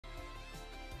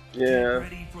Yeah.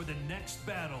 Ready for the next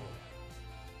battle.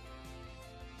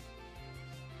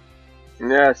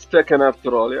 Yeah, it's Tekken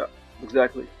after all. Yeah,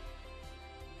 exactly.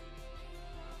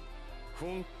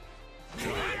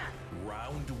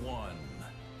 Round one.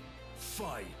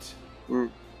 Fight.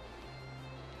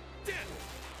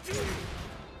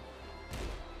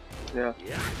 Yeah.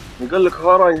 يقول لك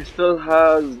Hwoarang still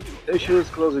has issues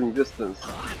closing distance.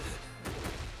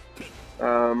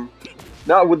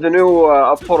 Not with the new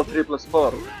up 4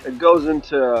 3+4. It goes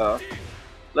into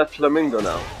left flamingo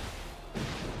now.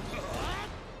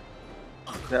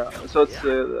 Yeah, so it's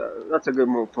that's a good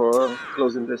move for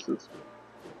closing distance.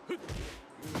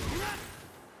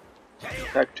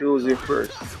 Attack 2 is your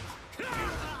first.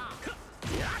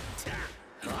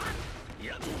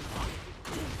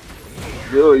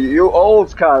 Dude, you old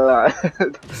Skyline.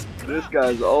 This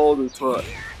guy's old as fuck.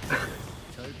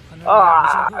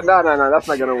 No, that's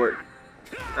not gonna work.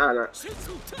 No.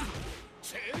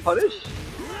 Punish?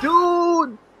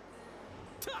 Dude!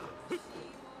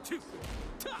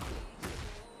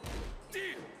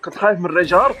 كنت خايف من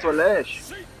ريجارت ولا ايش؟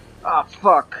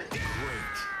 fuck.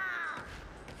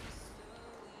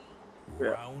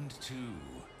 Round two.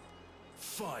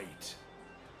 Fight.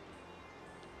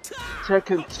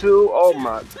 Tekken 2, oh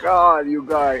my god, you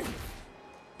guys.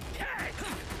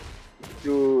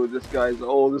 Dude, this guy's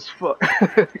old as fuck.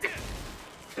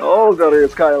 Older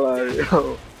is Skyline,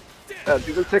 yo. Yeah,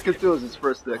 because Tekken 2 is his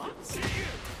first Tekken.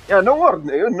 Yeah, no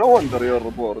wonder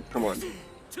you're bored, come on.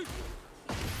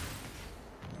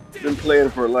 Been playing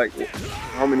for like,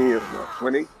 how many years now?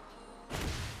 20?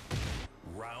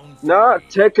 Nah,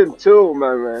 Tekken 2,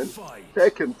 my man.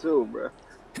 Tekken 2, bro.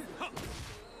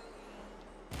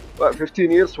 What, 15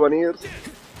 years, 20 years?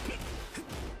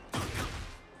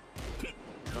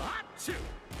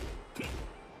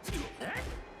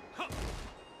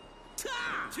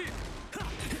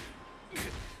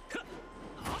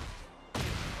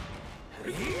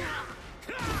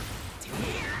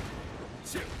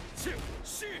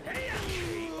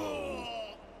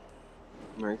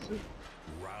 Nice.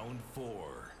 Round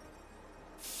four.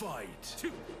 Fight.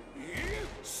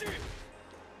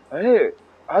 Hey,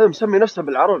 هذا مسمي نفسه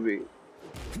بالعربي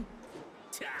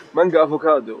مانجا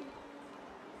افوكادو.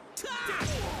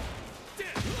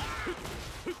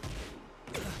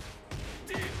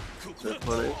 That's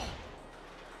funny.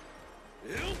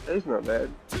 It's not bad.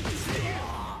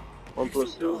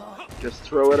 1+2. Just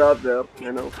throw it out there,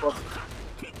 you know, fuck.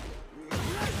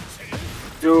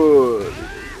 Dude.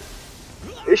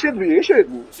 You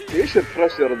should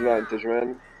press your advantage,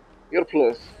 man. You're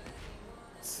plus.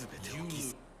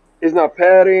 He's not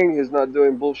parrying, he's not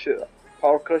doing bullshit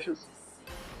power crushes.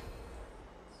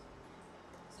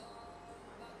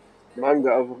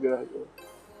 Manga avocado.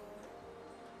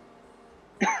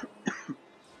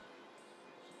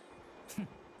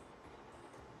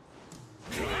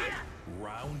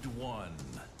 Round one.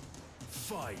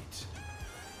 Fight.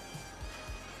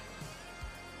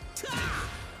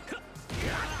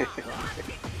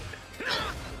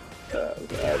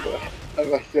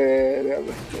 I'm a fan.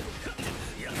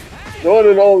 The one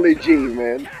and only G,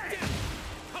 man.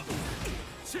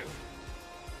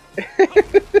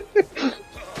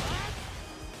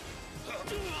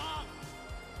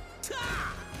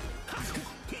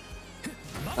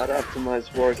 How to optimize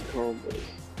voice combos.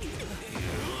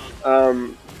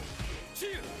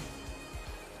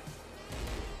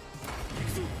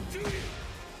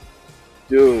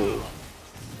 Dude.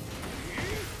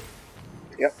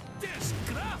 Yep.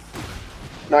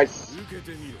 Nice.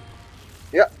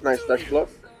 Yep, nice dash block.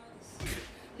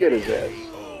 Get his ass.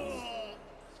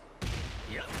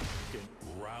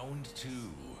 Round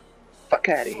two. Fuck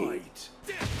out of here.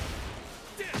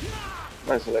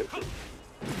 Nice electric.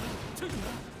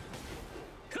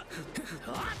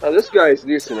 Oh, this guy is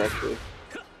decent actually.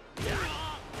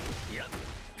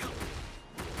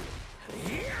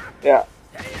 Yeah,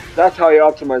 that's how you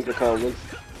optimize the combos.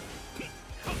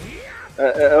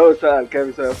 هو سهل كيف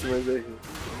يسوي optimization.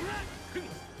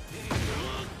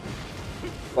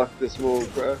 Fuck this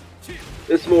move, bro.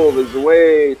 This move is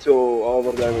way too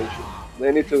over damage.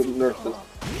 They need to nerf this.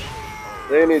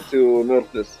 They need to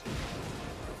nerf this.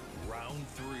 Round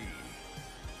three.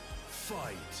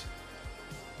 Fight.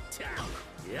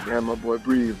 Yeah, my boy,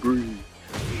 breathe.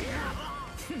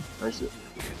 Nice.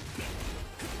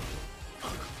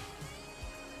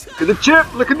 Look at the chip!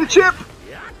 Look at the chip!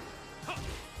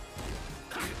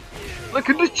 Look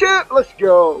at the chip! Let's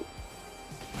go!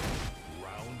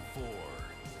 Round four.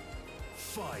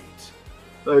 Fight.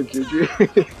 Thank you, G.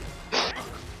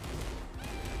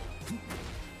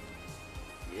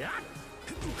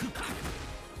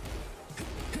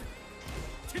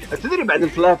 تدري بعد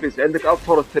الفلافيز عندك اب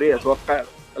 3 اتوقع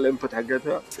الانبوت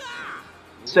حقتها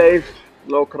سيف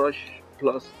لو كراش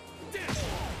بلس.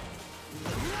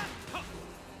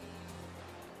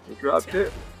 Grabbed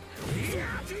it.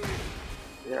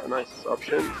 Yeah, nice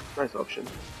option. Nice option.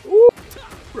 Ooh,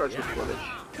 that's a punish.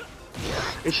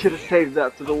 He should have saved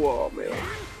that to the wall, man.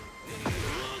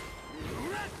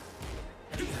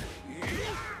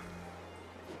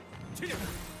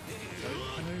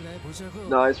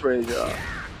 Nice range up.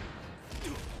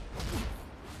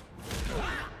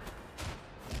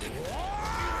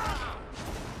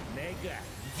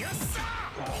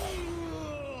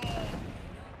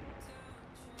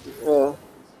 Yeah.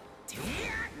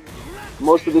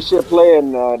 Most of the shit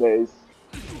playing nowadays.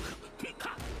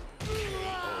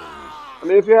 I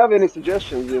mean, if you have any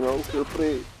suggestions, you know, feel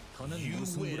free.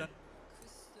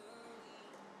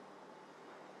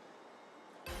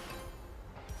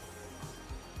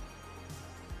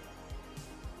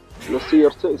 Let's see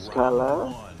your taste, Kala.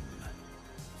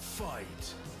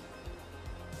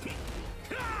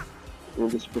 In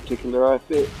this particular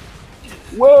outfit.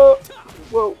 Whoa!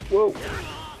 Whoa, whoa.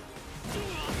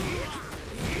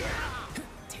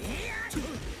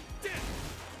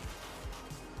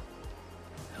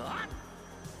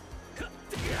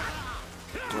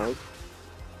 Right.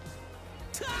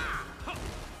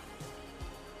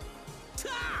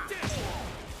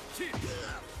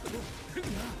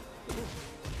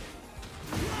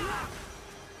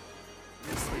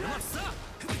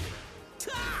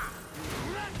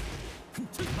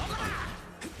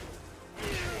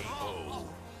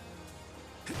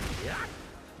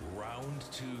 Round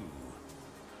 2.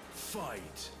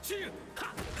 Fight.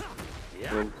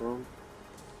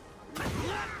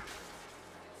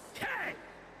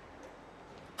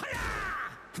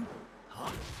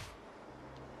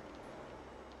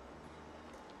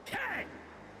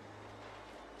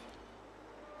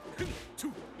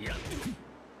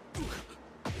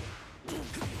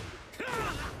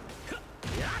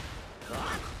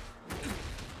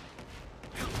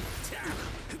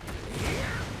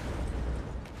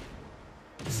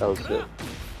 That was it.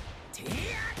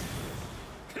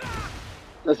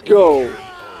 Let's go!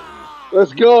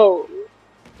 Let's go!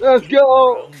 Let's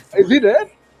go! Is he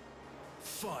dead?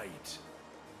 Fight.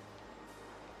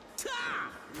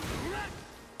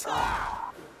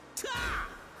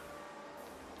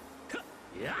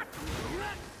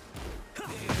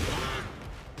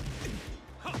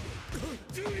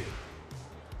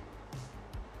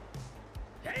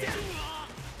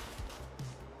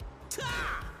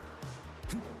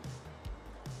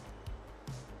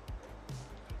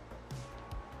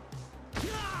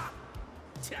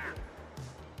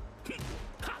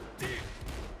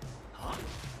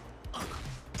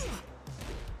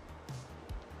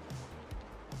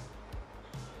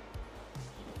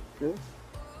 Okay.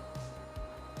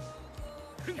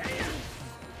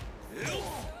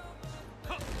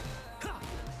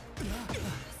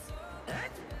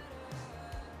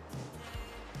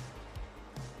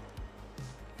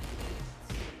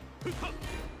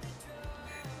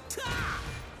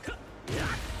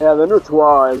 Yeah, the new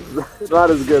Twa is not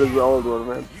as good as the old one,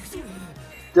 man.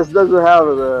 Just doesn't have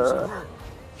the...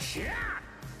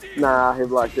 Nah, he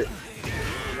blocked it.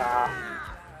 Nah.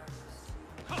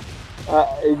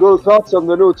 He goes thoughts on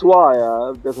the new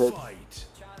Twa, that's it.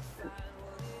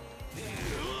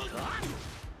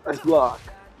 Nice block.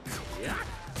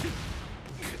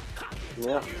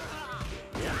 Yeah.